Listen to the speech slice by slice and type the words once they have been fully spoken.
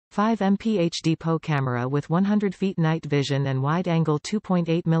5MP PoE camera with 100 feet night vision and wide-angle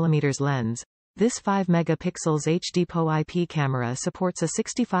 2.8 mm lens. This 5 megapixels HD PoE IP camera supports a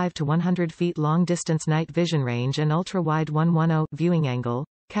 65 to 100 feet long-distance night vision range and ultra-wide 110 viewing angle,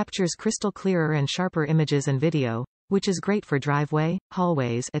 captures crystal clearer and sharper images and video, which is great for driveway,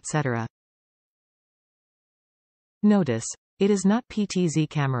 hallways, etc. Notice: it is not PTZ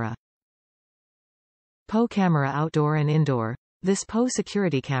camera. PoE camera outdoor and indoor. This PoE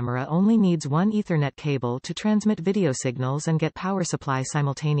security camera only needs one Ethernet cable to transmit video signals and get power supply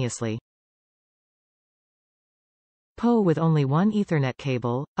simultaneously. PoE with only one Ethernet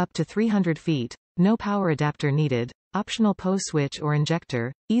cable, up to 300 feet, no power adapter needed, optional PoE switch or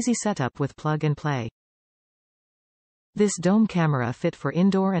injector, easy setup with plug and play. This dome camera fit for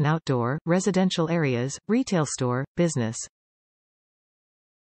indoor and outdoor, residential areas, retail store, business.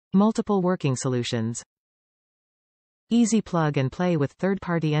 Multiple working solutions. Easy plug and play with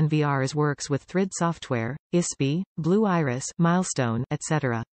third-party NVRs Works with Thrid software, ISpy, BlueIris, Milestone,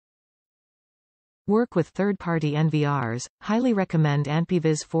 etc. Work with third-party NVRs, highly recommend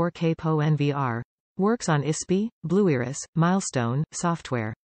Anpviz 4MP PoE NVR. Works on ISpy, BlueIris, Milestone,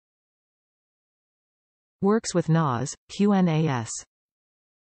 software. Works with QNAS, QNAS.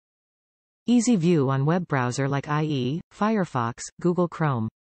 Easy view on web browser like IE, Firefox, Google Chrome.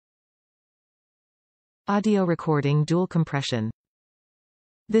 Audio recording dual compression.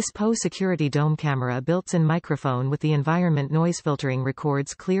 This PoE security dome camera built-in microphone with the environment noise filtering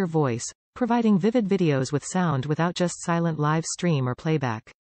records clear voice, providing vivid videos with sound without just silent live stream or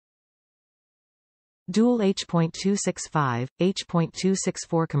playback. Dual H.265,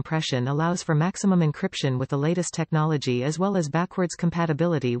 H.264 compression allows for maximum encryption with the latest technology as well as backwards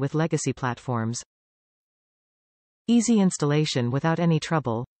compatibility with legacy platforms. Easy installation without any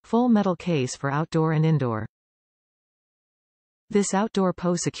trouble, full metal case for outdoor and indoor. This outdoor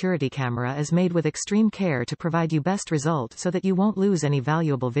PoE security camera is made with extreme care to provide you best result so that you won't lose any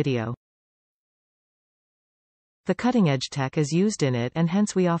valuable video. The cutting-edge tech is used in it and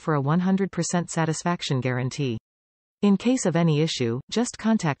hence we offer a 100% satisfaction guarantee. In case of any issue, just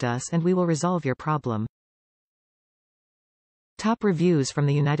contact us and we will resolve your problem. Top reviews from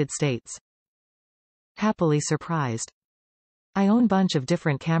the United States. Happily surprised. I own bunch of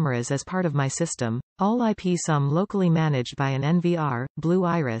different cameras as part of my system, all IP, some locally managed by an NVR,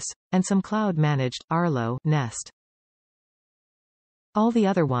 BlueIris, and some cloud-managed, Arlo, Nest. All the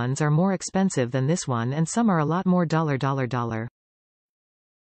other ones are more expensive than this one and some are a lot more $.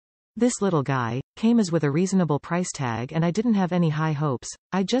 This little guy came as with a reasonable price tag and I didn't have any high hopes,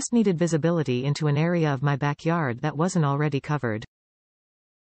 I just needed visibility into an area of my backyard that wasn't already covered.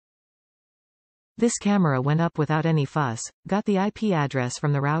 This camera went up without any fuss, got the IP address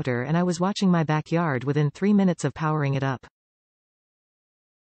from the router and I was watching my backyard within 3 minutes of powering it up.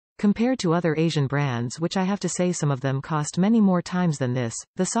 Compared to other Asian brands, which I have to say some of them cost many more times than this,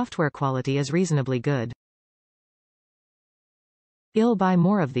 the software quality is reasonably good. I'll buy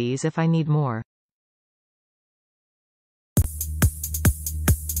more of these if I need more.